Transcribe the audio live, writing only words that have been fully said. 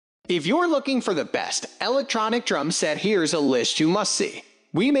If you're looking for the best electronic drum set, here's a list you must see.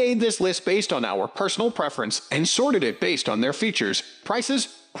 We made this list based on our personal preference and sorted it based on their features, prices,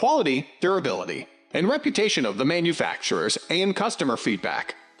 quality, durability, and reputation of the manufacturers and customer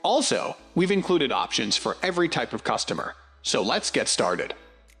feedback. Also, we've included options for every type of customer. So let's get started.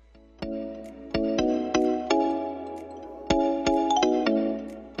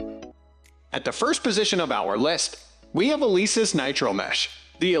 At the first position of our list, we have Alesis Nitro Mesh.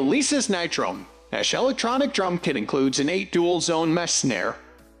 The Alesis Nitro Mesh electronic drum kit includes an 8 dual-zone mesh snare,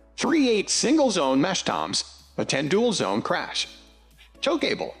 3 8 single-zone mesh toms, a 10 dual-zone crash, toe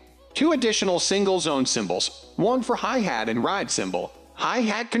cable, 2 additional single-zone cymbals, 1 for hi-hat and ride cymbal,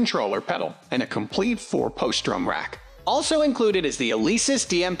 hi-hat controller pedal, and a complete 4-post drum rack. Also included is the Alesis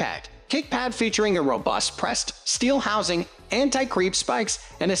DMK kick pad featuring a robust pressed steel housing, anti-creep spikes,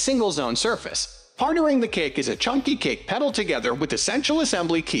 and a single-zone surface. Partnering the kick is a chunky kick pedal together with essential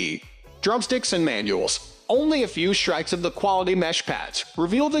assembly key, drumsticks, and manuals. Only a few strikes of the quality mesh pads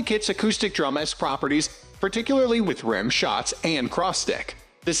reveal the kit's acoustic drum-esque properties, particularly with rim shots and cross-stick.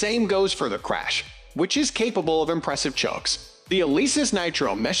 The same goes for the crash, which is capable of impressive chokes. The Alesis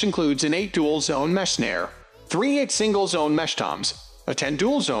Nitro Mesh includes an 8 dual-zone mesh snare, 3 8 single-zone mesh toms, a 10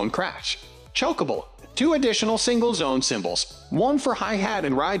 dual-zone crash, chokeable, 2 additional single-zone cymbals, 1 for hi-hat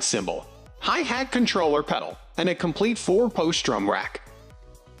and ride cymbal, hi-hat controller pedal, and a complete 4-post drum rack.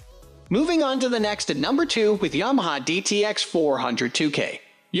 Moving on to the next at number 2 with Yamaha DTX402K.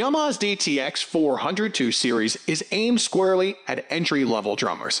 Yamaha's DTX402 series is aimed squarely at entry-level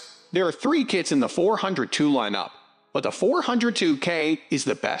drummers. There are 3 kits in the 402 lineup, but the 402K is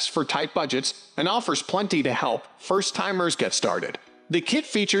the best for tight budgets and offers plenty to help first-timers get started. The kit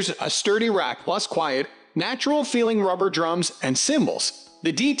features a sturdy rack plus quiet, natural-feeling rubber drums and cymbals.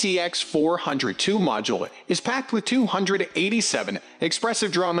 The DTX402 module is packed with 287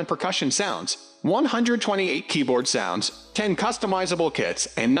 expressive drum and percussion sounds, 128 keyboard sounds, 10 customizable kits,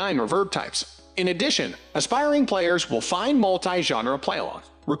 and 9 reverb types. In addition, aspiring players will find multi-genre playlist,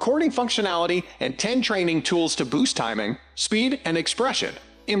 recording functionality, and 10 training tools to boost timing, speed, and expression.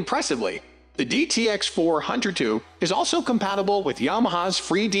 Impressively, the DTX402 is also compatible with Yamaha's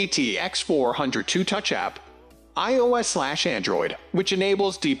free DTX402 Touch app, iOS/Android, which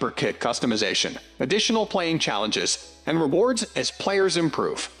enables deeper kit customization, additional playing challenges, and rewards as players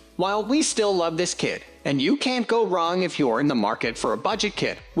improve. While we still love this kit, and you can't go wrong if you're in the market for a budget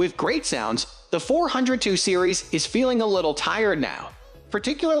kit with great sounds, the 402 series is feeling a little tired now,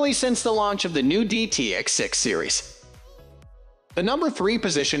 particularly since the launch of the new DTX6 series. The number 3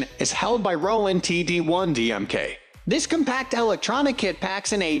 position is held by Roland TD-1DMK. This compact electronic kit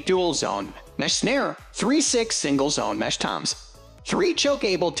packs an 8 dual-zone mesh snare, 3 6 single-zone mesh toms, 3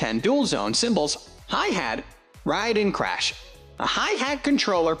 chokeable 10 dual-zone cymbals, hi-hat, ride and crash, a hi-hat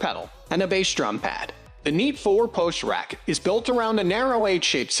controller pedal, and a bass drum pad. The neat 4-post rack is built around a narrow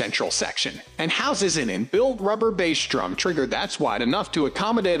 8-shaped central section and houses an inbuilt rubber bass drum trigger that's wide enough to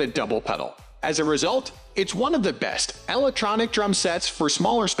accommodate a double pedal. As a result, it's one of the best electronic drum sets for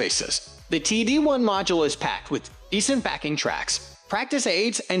smaller spaces. The TD1 module is packed with decent backing tracks, practice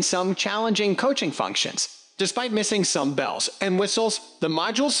aids, and some challenging coaching functions. Despite missing some bells and whistles, the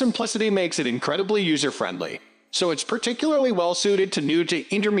module's simplicity makes it incredibly user-friendly, so it's particularly well-suited to new to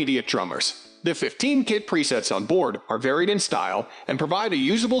intermediate drummers. The 15 kit presets on board are varied in style and provide a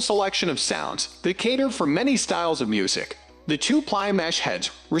usable selection of sounds that cater for many styles of music. The 2-ply mesh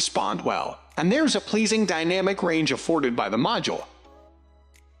heads respond well, and there's a pleasing dynamic range afforded by the module.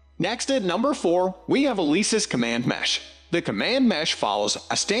 Next at number 4, we have Alesis Command Mesh. The Command Mesh follows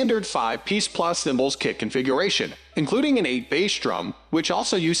a standard 5-piece plus cymbals kit configuration, including an 8 bass drum, which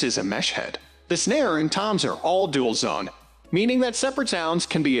also uses a mesh head. The snare and toms are all dual-zone, meaning that separate sounds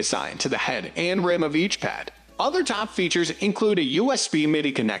can be assigned to the head and rim of each pad. Other top features include a USB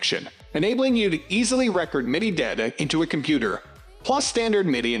MIDI connection, enabling you to easily record MIDI data into a computer, plus standard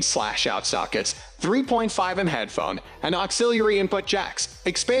MIDI and /out sockets, 3.5mm headphone, and auxiliary input jacks,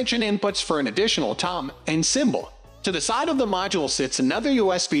 expansion inputs for an additional tom and cymbal. To the side of the module sits another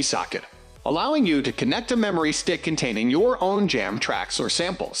USB socket, allowing you to connect a memory stick containing your own jam tracks or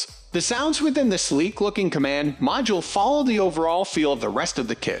samples. The sounds within the sleek-looking command module follow the overall feel of the rest of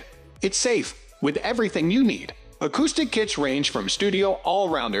the kit. It's safe, with everything you need. Acoustic kits range from studio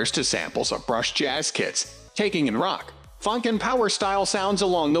all-rounders to samples of brushed jazz kits, taking in rock, funk, and power-style sounds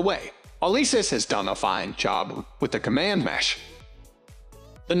along the way. Alesis has done a fine job with the Command Mesh.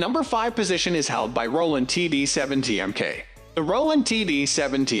 The number 5 position is held by Roland TD-07DMK. The Roland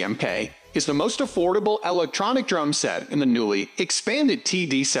TD-07DMK is the most affordable electronic drum set in the newly expanded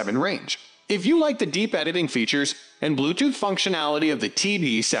TD7 range. If you like the deep editing features, and Bluetooth functionality of the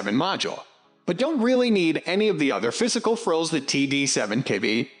TD-7 module, but don't really need any of the other physical frills that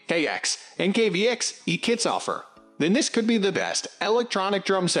TD-07KV, KX, and KVX e-kits offer, then this could be the best electronic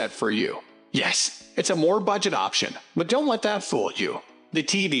drum set for you. Yes, it's a more budget option, but don't let that fool you. The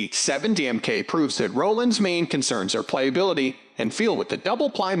TD-07DMK proves that Roland's main concerns are playability and feel, with the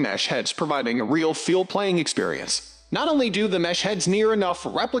double-ply mesh heads providing a real field-playing experience. Not only do the mesh heads near enough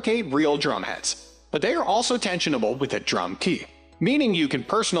replicate real drum heads, but they are also tensionable with a drum key, meaning you can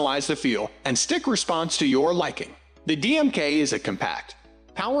personalize the feel and stick response to your liking. The DMK is a compact,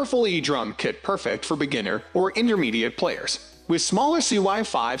 powerful e-drum kit perfect for beginner or intermediate players, with smaller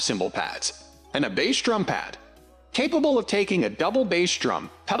CY5 cymbal pads and a bass drum pad, capable of taking a double bass drum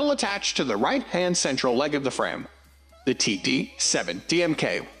pedal attached to the right-hand central leg of the frame. The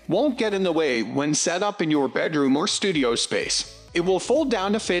TD-07DMK won't get in the way when set up in your bedroom or studio space. It will fold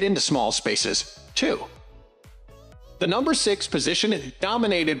down to fit into small spaces, too. The number 6 position is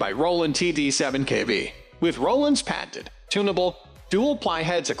dominated by Roland TD-7KV, with Roland's patented, tunable, dual-ply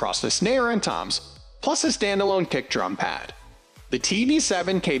heads across the snare and toms, plus a standalone kick drum pad. The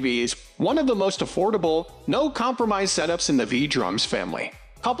TD-7KV is one of the most affordable, no-compromise setups in the V-Drums family.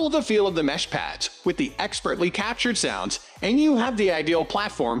 Couple the feel of the mesh pads with the expertly captured sounds, and you have the ideal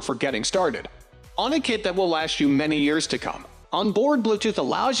platform for getting started on a kit that will last you many years to come. Onboard Bluetooth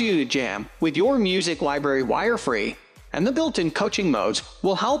allows you to jam with your music library wire-free, and the built-in coaching modes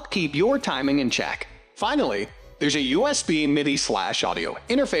will help keep your timing in check. Finally, there's a USB MIDI/audio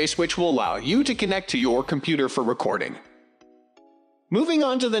interface which will allow you to connect to your computer for recording. Moving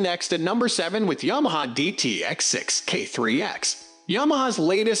on to the next at number 7 with Yamaha DTX6K3-X. Yamaha's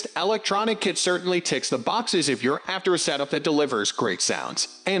latest electronic kit certainly ticks the boxes if you're after a setup that delivers great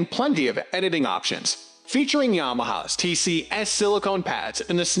sounds and plenty of editing options. Featuring Yamaha's TCS silicone pads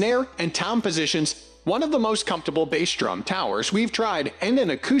in the snare and tom positions, one of the most comfortable bass drum towers we've tried, and an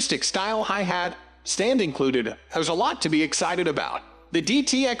acoustic style hi-hat stand included, there's a lot to be excited about. The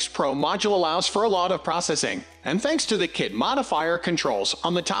DTX Pro module allows for a lot of processing, and thanks to the kit modifier controls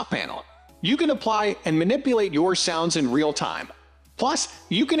on the top panel, you can apply and manipulate your sounds in real time. Plus,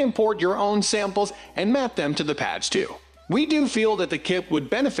 you can import your own samples and map them to the pads too. We do feel that the kit would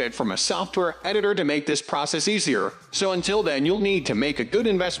benefit from a software editor to make this process easier, so until then you'll need to make a good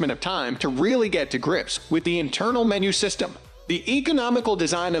investment of time to really get to grips with the internal menu system. The economical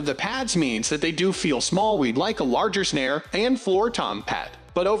design of the pads means that they do feel small. We'd like a larger snare and floor tom pad,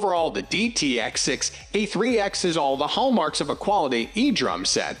 but overall the DTX6K3-X is all the hallmarks of a quality e-drum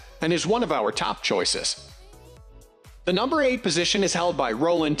set and is one of our top choices. The number 8 position is held by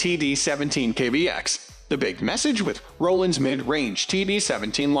Roland TD-17KVX. The big message with Roland's mid-range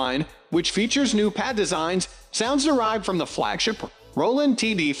TD-17 line, which features new pad designs, sounds derived from the flagship Roland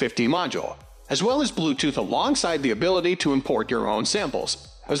TD-50 module, as well as Bluetooth alongside the ability to import your own samples,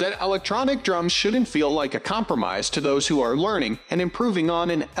 as that electronic drums shouldn't feel like a compromise to those who are learning and improving on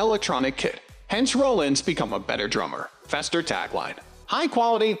an electronic kit. Hence Roland's become a better drummer, faster tagline. High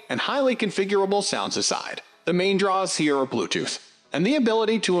quality and highly configurable sounds aside, the main draws here are Bluetooth and the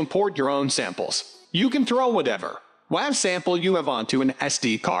ability to import your own samples. You can throw whatever WAV sample you have onto an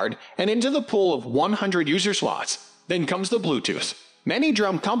SD card and into the pool of 100 user slots. Then comes the Bluetooth. Many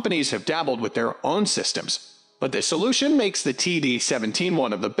drum companies have dabbled with their own systems, but this solution makes the TD-17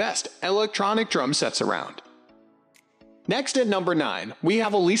 one of the best electronic drum sets around. Next at number 9, we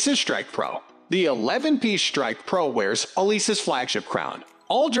have Alesis Strike Pro. The 11-piece Strike Pro wears Alesis' flagship crown.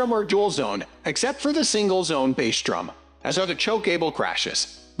 All drum are dual zone, except for the single zone bass drum, as are the choke able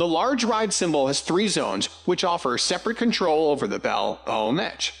crashes. The large ride cymbal has 3 zones, which offer separate control over the bell home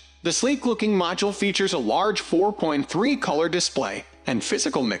edge. The sleek-looking module features a large 4.3 color display and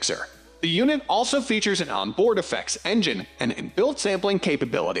physical mixer. The unit also features an onboard effects engine and inbuilt sampling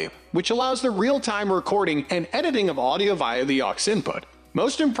capability, which allows the real-time recording and editing of audio via the aux input.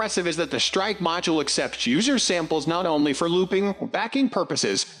 Most impressive is that the Strike module accepts user samples not only for looping or backing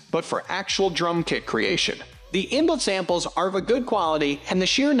purposes, but for actual drum kit creation. The input samples are of a good quality, and the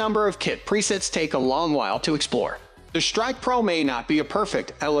sheer number of kit presets take a long while to explore. The Strike Pro may not be a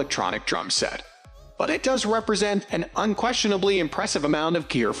perfect electronic drum set, but it does represent an unquestionably impressive amount of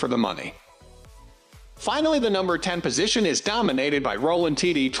gear for the money. Finally, the number 10 position is dominated by Roland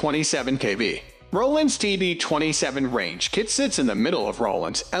TD-27KV. Roland's TD-27 range kit sits in the middle of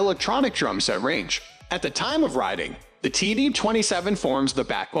Roland's electronic drum set range. At the time of writing, the TD-27 forms the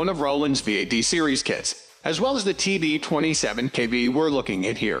backbone of Roland's VAD series kits, as well as the TD-27KV we're looking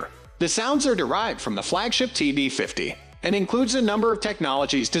at here. The sounds are derived from the flagship TD-50 and includes a number of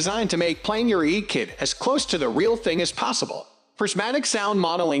technologies designed to make playing your E-kit as close to the real thing as possible. Prismatic sound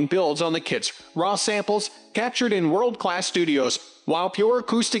modeling builds on the kit's raw samples captured in world-class studios, while pure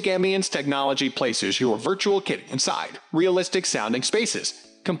acoustic ambience technology places your virtual kit inside realistic-sounding spaces,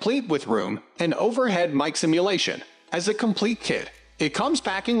 complete with room and overhead mic simulation. As a complete kit, it comes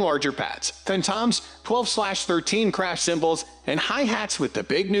packing larger pads, toms, 12/13 crash cymbals, and hi-hats, with the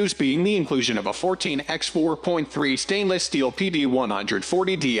big news being the inclusion of a 14x4.3 stainless steel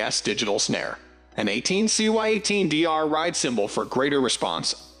PD140DS digital snare, an 18CY18DR ride cymbal for greater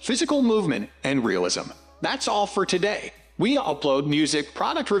response, physical movement, and realism. That's all for today. We upload music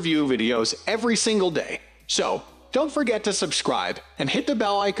product review videos every single day, so don't forget to subscribe and hit the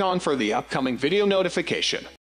bell icon for the upcoming video notification.